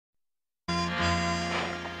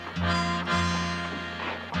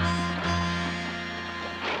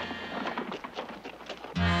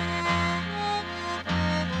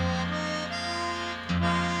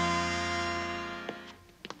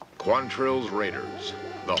Quantrill's Raiders,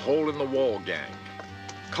 the Hole-in-the-Wall Gang.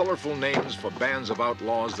 Colorful names for bands of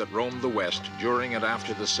outlaws that roamed the West during and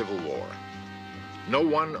after the Civil War. No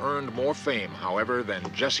one earned more fame, however,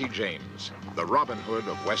 than Jesse James, the Robin Hood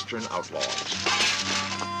of Western outlaws.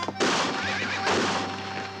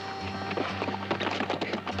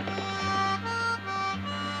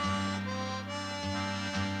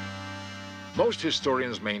 Most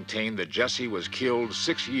historians maintain that Jesse was killed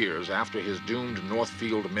 6 years after his doomed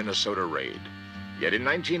Northfield, Minnesota raid. Yet in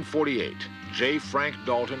 1948, J. Frank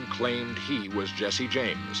Dalton claimed he was Jesse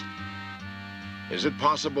James. Is it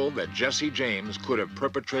possible that Jesse James could have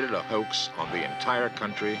perpetrated a hoax on the entire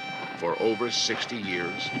country for over 60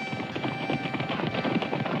 years?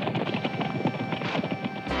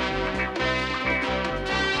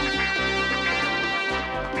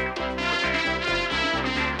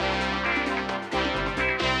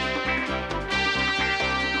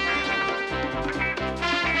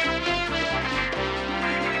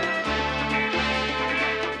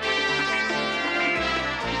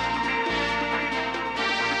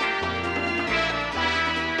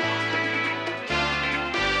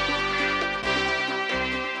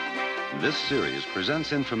 This series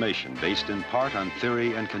presents information based in part on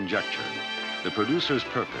theory and conjecture. The producer's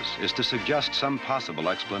purpose is to suggest some possible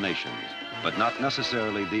explanations, but not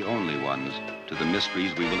necessarily the only ones, to the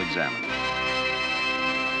mysteries we will examine.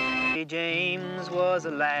 James was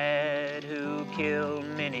a lad who killed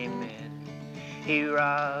many men. He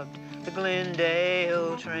robbed the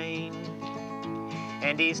Glendale train,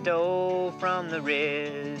 and he stole from the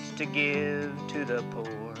rich to give to the poor.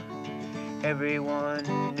 Everyone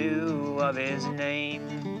knew of his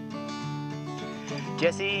name.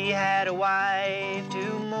 Jesse had a wife to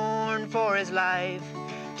mourn for his life,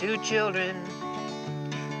 2 children,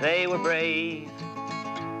 they were brave.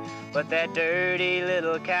 But that dirty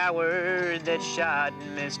little coward that shot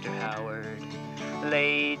Mr. Howard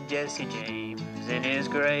laid Jesse James in his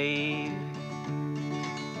grave.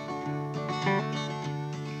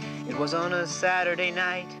 It was on a Saturday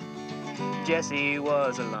night, Jesse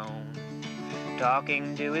was alone,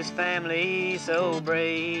 talking to his family so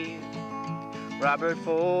brave. Robert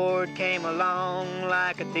Ford came along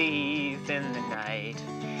like a thief in the night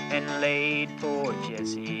and laid poor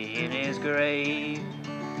Jesse in his grave.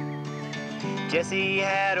 Jesse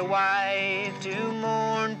had a wife to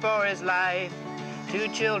mourn for his life, 2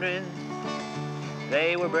 children,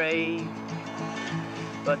 they were brave.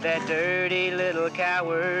 But that dirty little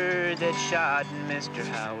coward that shot Mr.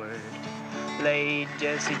 Howard laid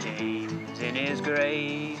Jesse James in his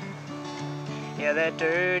grave. Yeah, that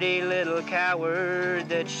dirty little coward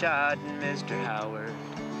that shot Mr. Howard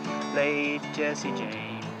laid Jesse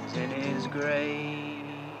James in his grave.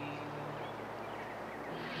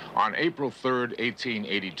 On April 3rd,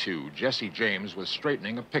 1882, Jesse James was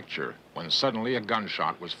straightening a picture when suddenly a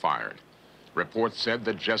gunshot was fired. Reports said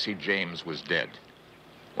that Jesse James was dead.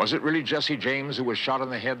 Was it really Jesse James who was shot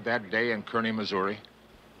in the head that day in Kearney, Missouri?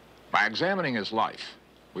 By examining his life,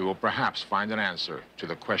 we will perhaps find an answer to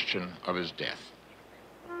the question of his death.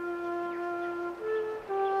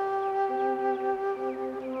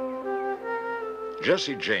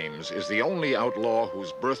 Jesse James is the only outlaw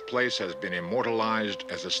whose birthplace has been immortalized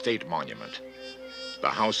as a state monument. The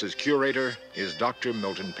house's curator is Dr.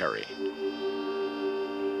 Milton Perry.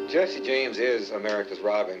 Jesse James is America's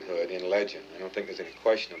Robin Hood in legend. I don't think there's any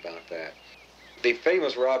question about that. The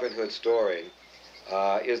famous Robin Hood story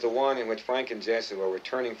is the one in which Frank and Jesse were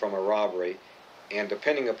returning from a robbery, and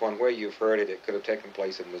depending upon where you've heard it, it could have taken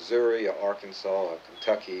place in Missouri or Arkansas or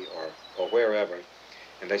Kentucky or wherever.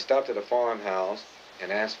 And they stopped at a farmhouse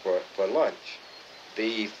and asked for lunch.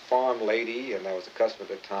 The farm lady, and that was the custom at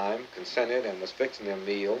the time, consented and was fixing their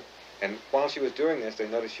meal. And while she was doing this, they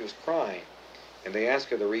noticed she was crying. And they asked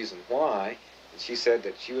her the reason why, and she said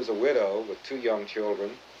that she was a widow with 2 young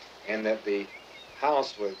children, and that the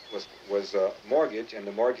house was mortgaged, and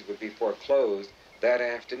the mortgage would be foreclosed that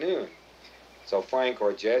afternoon. So Frank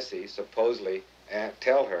or Jesse supposedly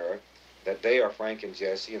tell her that they are Frank and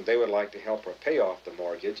Jesse, and they would like to help her pay off the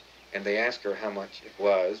mortgage, and they asked her how much it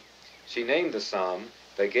was. She named the sum,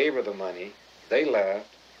 they gave her the money, they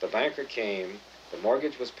left, the banker came, the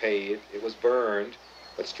mortgage was paid, it was burned,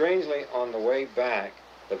 but strangely on the way back,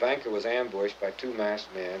 the banker was ambushed by 2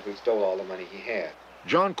 masked men who stole all the money he had.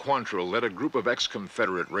 John Quantrill led a group of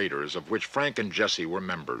ex-Confederate raiders of which Frank and Jesse were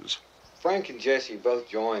members. Frank and Jesse both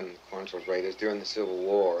joined Quantrill's Raiders during the Civil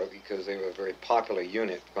War because they were a very popular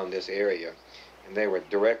unit from this area, and they were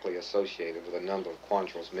directly associated with a number of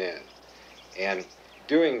Quantrill's men. And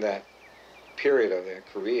during that period of their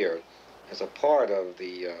career, as a part of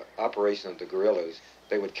the operation of the guerrillas,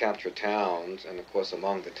 they would capture towns, and of course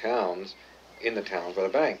among the towns, in the towns were the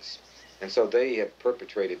banks. And so they had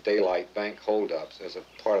perpetrated daylight bank holdups as a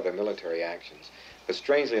part of their military actions. But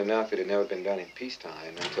strangely enough, it had never been done in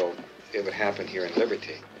peacetime until it would happen here in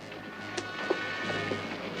Liberty.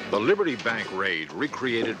 The Liberty Bank raid,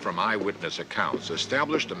 recreated from eyewitness accounts,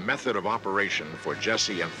 established a method of operation for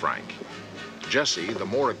Jesse and Frank. Jesse, the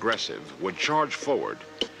more aggressive, would charge forward,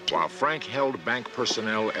 while Frank held bank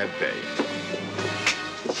personnel at bay.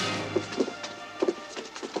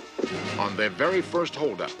 On their very first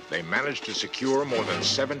holdup, they managed to secure more than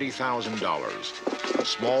 $70,000, a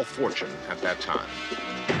small fortune at that time.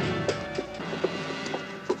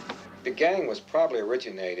 The gang was probably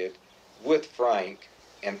originated with Frank,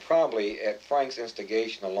 and probably at Frank's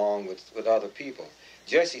instigation along with other people.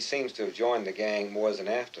 Jesse seems to have joined the gang more as an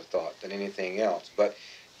afterthought than anything else, but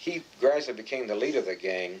he gradually became the leader of the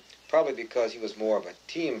gang, probably because he was more of a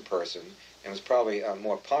team person and was probably a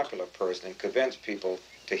more popular person and convinced people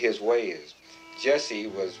to his ways. Jesse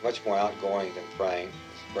was much more outgoing than Frank,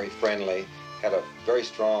 very friendly, had a very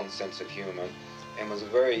strong sense of humor, and was a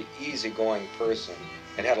very easygoing person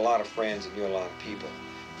and had a lot of friends and knew a lot of people.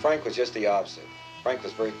 Frank was just the opposite. Frank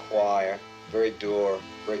was very quiet, very dour,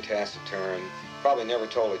 very taciturn, probably never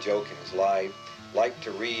told a joke in his life, liked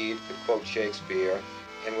to read, could quote Shakespeare,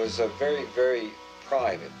 and was a very, very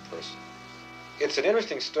private person. It's an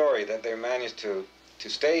interesting story that they managed to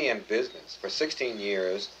stay in business for 16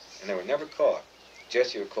 years, and they were never caught.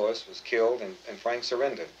 Jesse, of course, was killed, and Frank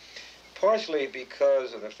surrendered, partially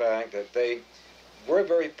because of the fact that they were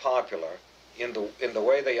very popular in the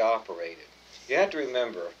way they operated. You have to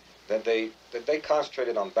remember that they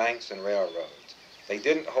concentrated on banks and railroads. They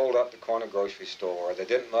didn't hold up the corner grocery store. They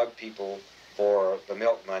didn't mug people for the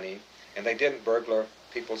milk money, and they didn't burglar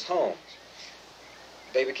people's homes.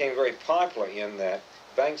 They became very popular in that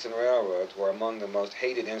banks and railroads were among the most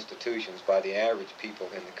hated institutions by the average people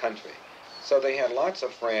in the country. So they had lots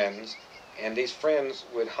of friends, and these friends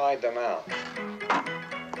would hide them out.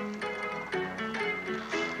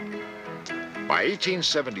 By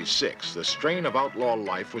 1876, the strain of outlaw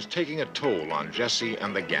life was taking a toll on Jesse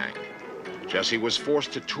and the gang. Jesse was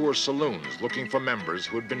forced to tour saloons looking for members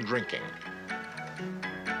who had been drinking.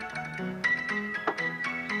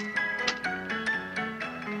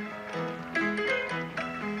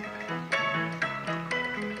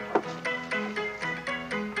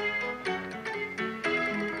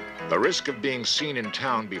 The risk of being seen in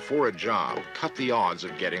town before a job cut the odds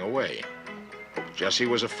of getting away. Jesse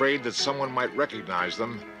was afraid that someone might recognize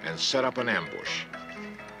them and set up an ambush.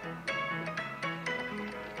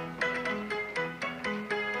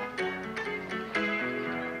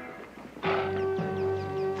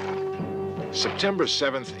 September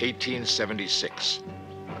 7th, 1876.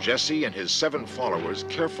 Jesse and his 7 followers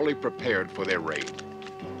carefully prepared for their raid.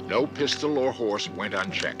 No pistol or horse went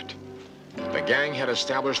unchecked. The gang had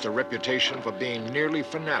established a reputation for being nearly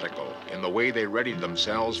fanatical in the way they readied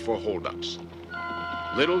themselves for holdups.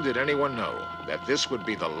 Little did anyone know that this would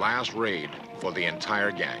be the last raid for the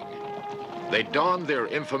entire gang. They donned their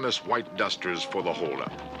infamous white dusters for the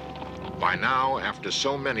holdup. By now, after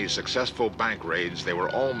so many successful bank raids, they were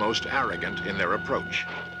almost arrogant in their approach.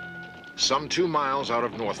 Some 2 miles out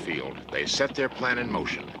of Northfield, they set their plan in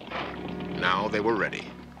motion. Now they were ready.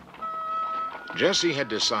 Jesse had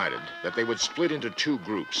decided that they would split into 2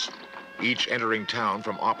 groups, each entering town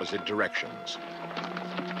from opposite directions.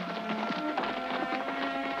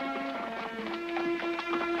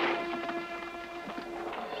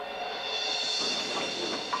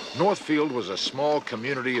 Northfield was a small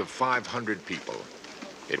community of 500 people.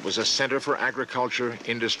 It was a center for agriculture,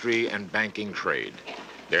 industry, and banking trade.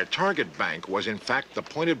 Their target bank was in fact the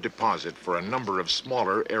point of deposit for a number of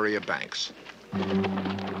smaller area banks.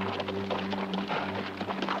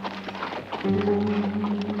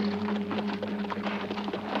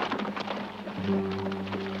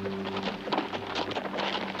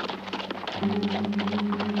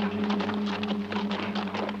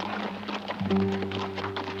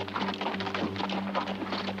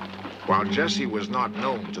 While Jesse was not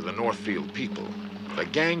known to the Northfield people, the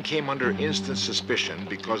gang came under instant suspicion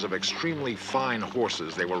because of extremely fine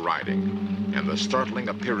horses they were riding and the startling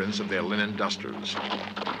appearance of their linen dusters.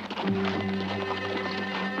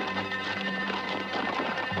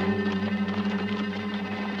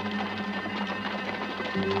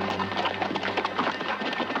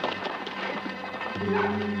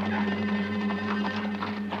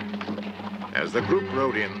 As the group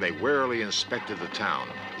rode in, they warily inspected the town,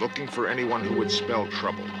 looking for anyone who would spell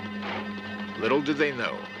trouble. Little did they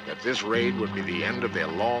know that this raid would be the end of their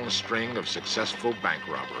long string of successful bank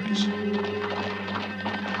robberies.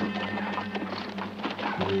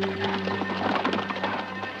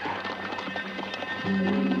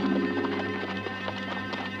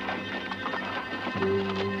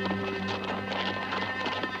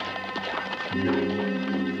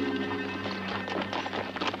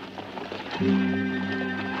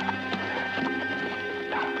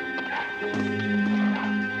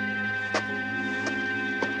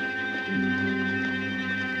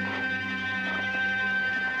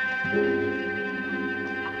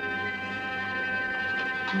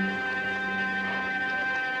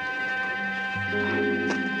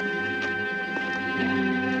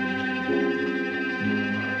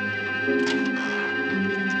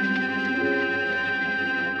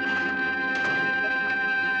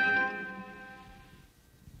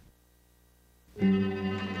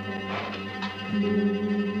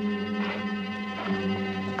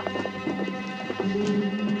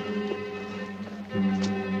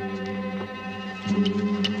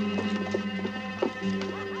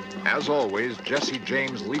 As always, Jesse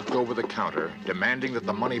James leaped over the counter, demanding that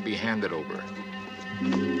the money be handed over.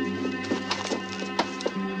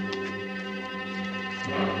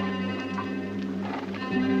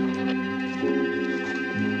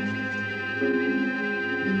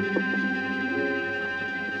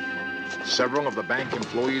 Several of the bank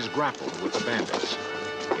employees grappled with the bandits.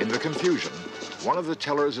 In the confusion, one of the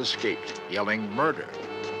tellers escaped, yelling, "Murder!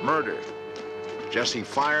 Murder!" Jesse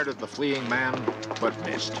fired at the fleeing man, but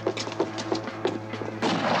missed.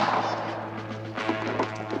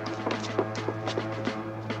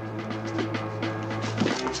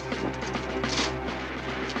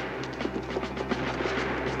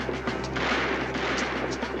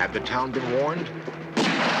 Had the town been warned?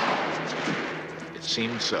 It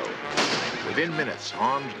seemed so. Within minutes,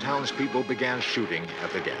 armed townspeople began shooting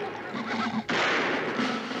at the gang.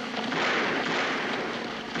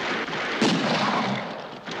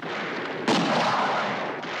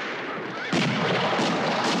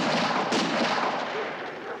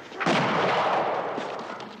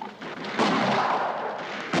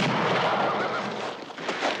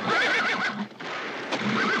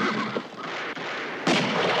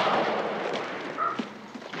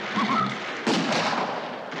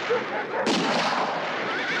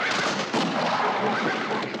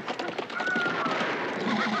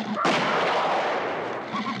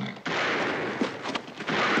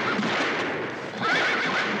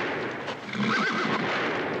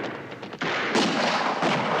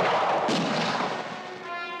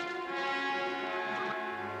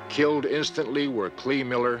 Killed instantly were Clee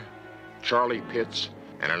Miller, Charlie Pitts,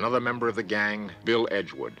 and another member of the gang, Bill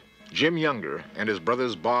Edgewood. Jim Younger and his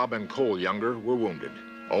brothers Bob and Cole Younger were wounded.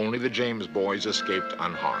 Only the James boys escaped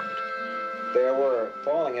unharmed. There were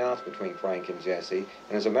falling outs between Frank and Jesse,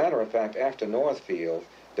 and as a matter of fact, after Northfield,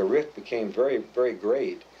 the rift became very, very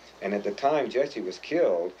great. And at the time Jesse was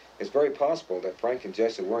killed, it's very possible that Frank and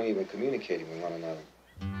Jesse weren't even communicating with one another.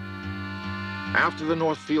 After the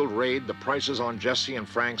Northfield raid, the prices on Jesse and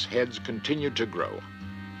Frank's heads continued to grow.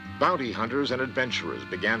 Bounty hunters and adventurers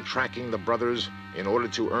began tracking the brothers in order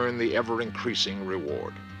to earn the ever-increasing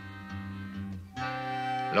reward.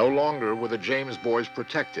 No longer were the James boys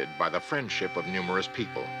protected by the friendship of numerous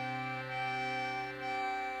people.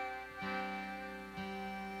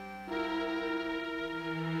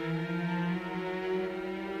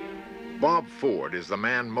 Bob Ford is the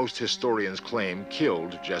man most historians claim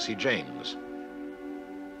killed Jesse James.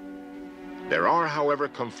 There are, however,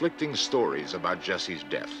 conflicting stories about Jesse's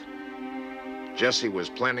death. Jesse was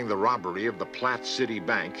planning the robbery of the Platte City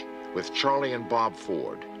Bank with Charlie and Bob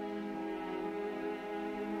Ford.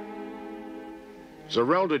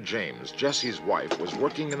 Zerelda James, Jesse's wife, was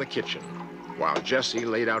working in the kitchen while Jesse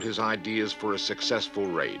laid out his ideas for a successful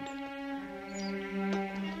raid.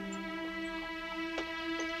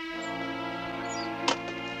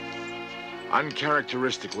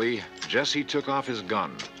 Uncharacteristically, Jesse took off his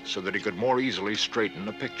gun so that he could more easily straighten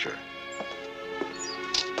a picture.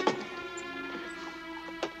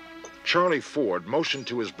 Charlie Ford motioned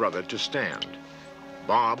to his brother to stand.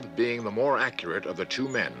 Bob, being the more accurate of the two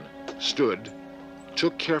men, stood,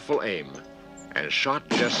 took careful aim, and shot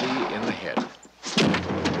Jesse in the head.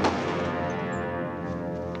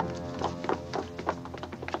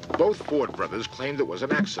 Both Ford brothers claimed it was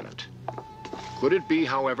an accident. Could it be,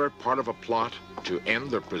 however, part of a plot to end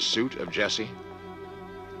the pursuit of Jesse?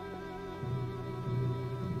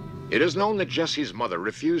 It is known that Jesse's mother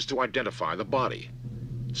refused to identify the body.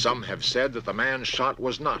 Some have said that the man shot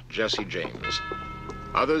was not Jesse James.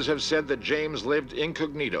 Others have said that James lived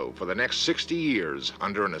incognito for the next 60 years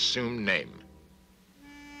under an assumed name.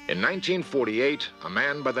 In 1948, a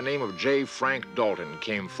man by the name of J. Frank Dalton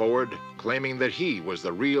came forward claiming that he was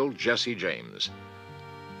the real Jesse James.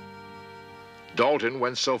 Dalton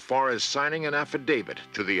went so far as signing an affidavit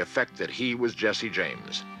to the effect that he was Jesse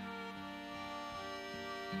James.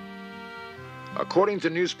 According to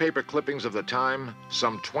newspaper clippings of the time,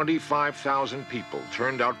 some 25,000 people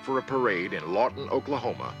turned out for a parade in Lawton,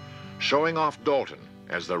 Oklahoma, showing off Dalton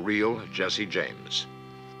as the real Jesse James.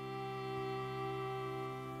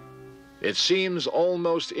 It seems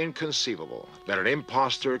almost inconceivable that an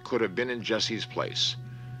imposter could have been in Jesse's place.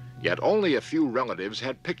 Yet only a few relatives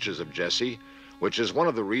had pictures of Jesse, which is one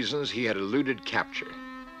of the reasons he had eluded capture.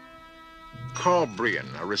 Carl Brian,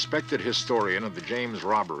 a respected historian of the James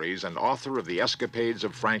robberies and author of The Escapades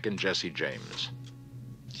of Frank and Jesse James.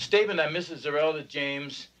 The statement that Mrs. Zerelda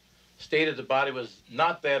James stated the body was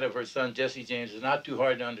not that of her son Jesse James is not too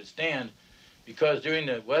hard to understand, because during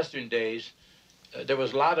the Western days, there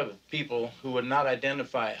was a lot of people who would not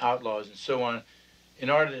identify outlaws and so on in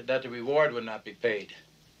order that the reward would not be paid.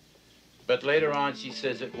 But later on, she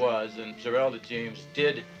says it was, and Zerelda James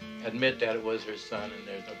did admit that it was her son, and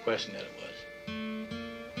there's no question that it was.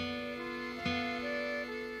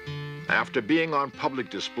 After being on public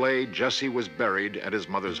display, Jesse was buried at his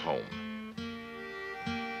mother's home.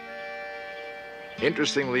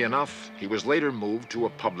 Interestingly enough, he was later moved to a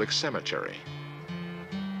public cemetery.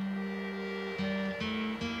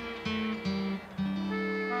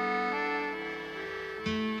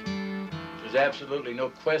 There's absolutely no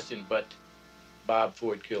question but Bob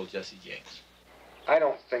Ford killed Jesse James. I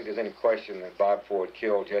don't think there's any question that Bob Ford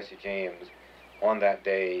killed Jesse James on that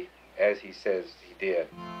day, as he says he did.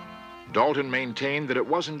 Dalton maintained that it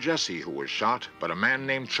wasn't Jesse who was shot, but a man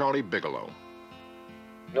named Charlie Bigelow.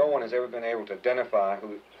 No one has ever been able to identify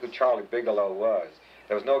who Charlie Bigelow was.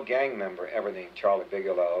 There was no gang member ever named Charlie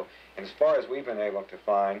Bigelow, and as far as we've been able to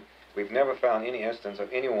find, we've never found any instance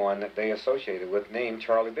of anyone that they associated with named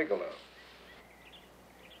Charlie Bigelow.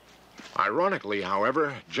 Ironically,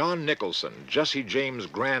 however, John Nicholson, Jesse James'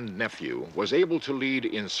 grandnephew, was able to lead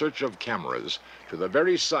In Search of Cameras to the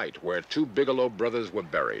very site where two Bigelow brothers were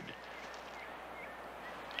buried.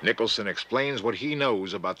 Nicholson explains what he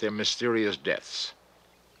knows about their mysterious deaths.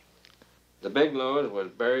 The Bigelows was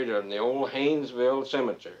buried in the old Haynesville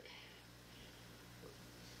Cemetery,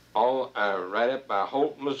 right up by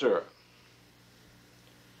Holt, Missouri.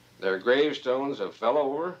 Their gravestones have fell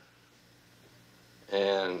over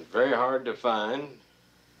and very hard to find.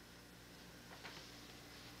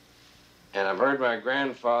 And I've heard my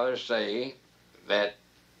grandfather say that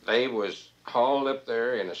they was hauled up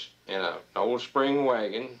there in an old spring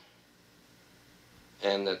wagon,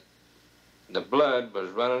 and that the blood was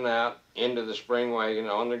running out into the spring wagon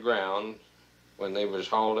on the ground when they was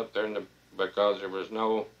hauled up there because there was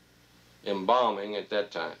no embalming at that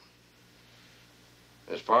time.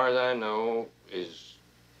 As far as I know,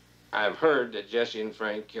 I've heard that Jesse and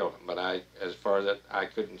Frank killed him, but as far as that, I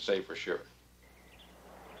couldn't say for sure.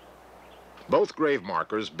 Both grave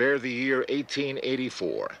markers bear the year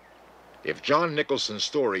 1884. If John Nicholson's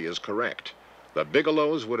story is correct, the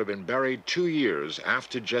Bigelows would have been buried 2 years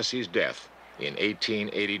after Jesse's death in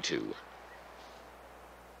 1882.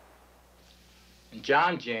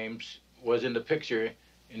 John James was in the picture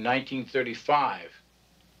in 1935.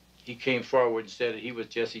 He came forward and said that he was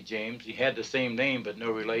Jesse James. He had the same name, but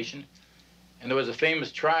no relation. And there was a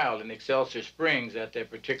famous trial in Excelsior Springs at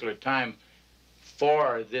that particular time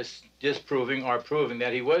for this disproving or proving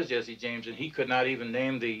that he was Jesse James, and he could not even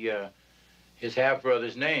name his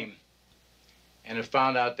half-brother's name. And it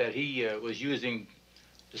found out that he was using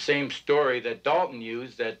the same story that Dalton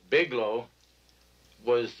used, that Bigelow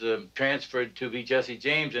was transferred to be Jesse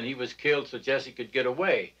James, and he was killed so Jesse could get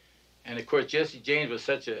away. And of course, Jesse James was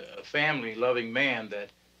such a family-loving man that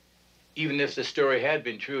even if the story had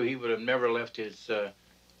been true, he would have never left his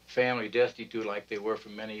family destitute like they were for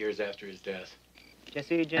many years after his death.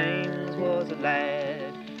 Jesse James was a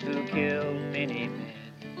lad who killed many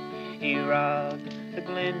men. He robbed the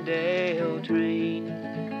Glendale train,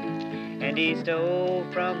 and he stole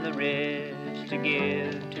from the rich to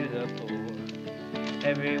give to the poor.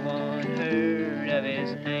 Everyone heard of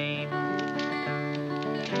his name.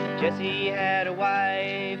 Jesse had a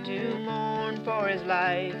wife to mourn for his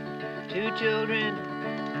life, 2 children,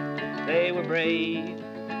 they were brave.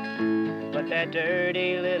 But that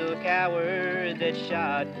dirty little coward that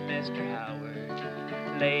shot Mr.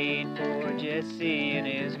 Howard laid poor Jesse in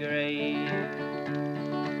his grave.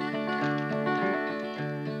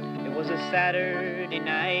 It was a Saturday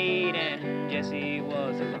night and Jesse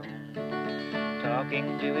was alone,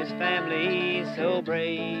 talking to his family so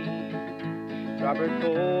brave. Robert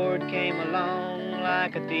Ford came along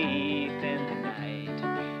like a thief in the night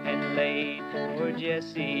and laid poor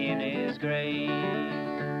Jesse in his grave.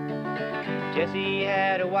 Jesse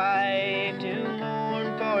had a wife to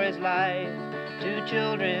mourn for his life, 2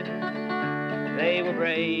 children, they were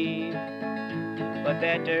brave. But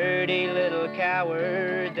that dirty little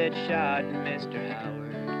coward that shot Mr.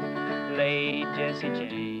 Howard laid Jesse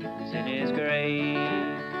James in his grave.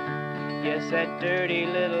 Yes, that dirty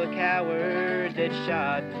little coward that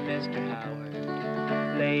shot Mr.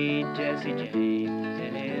 Howard laid Jesse James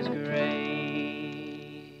in his grave.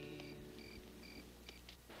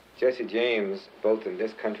 Jesse James, both in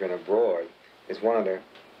this country and abroad, is one of the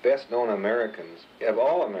best-known Americans, of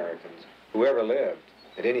all Americans, who ever lived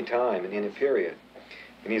at any time in any period.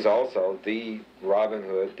 And he's also the Robin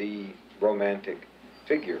Hood, the romantic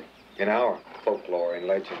figure in our folklore and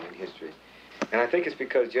legend and history. And I think it's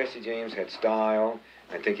because Jesse James had style.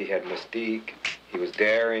 I think he had mystique. He was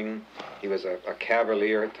daring. He was a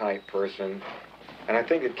cavalier-type person. And I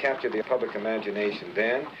think it captured the public imagination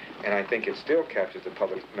then, and I think it still captures the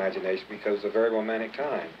public imagination because it's a very romantic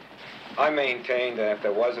time. I maintain that if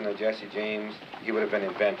there wasn't a Jesse James, he would have been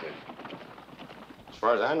invented. As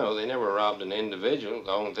far as I know, they never robbed an individual.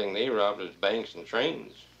 The only thing they robbed was banks and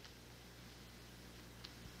trains.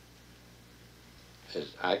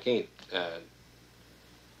 I can't,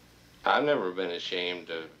 I've never been ashamed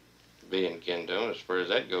of being kin to him as far as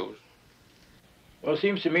that goes. Well, it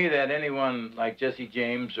seems to me that anyone like Jesse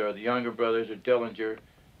James or the younger brothers or Dillinger,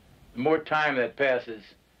 the more time that passes,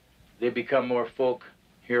 they become more folk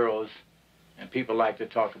heroes, and people like to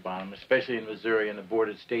talk about them, especially in Missouri and the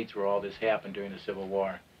border states where all this happened during the Civil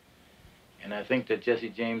War. And I think that Jesse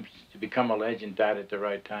James, to become a legend, died at the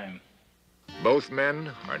right time. Both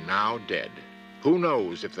men are now dead. Who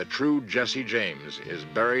knows if the true Jesse James is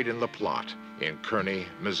buried in the plot in Kearney,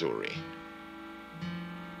 Missouri?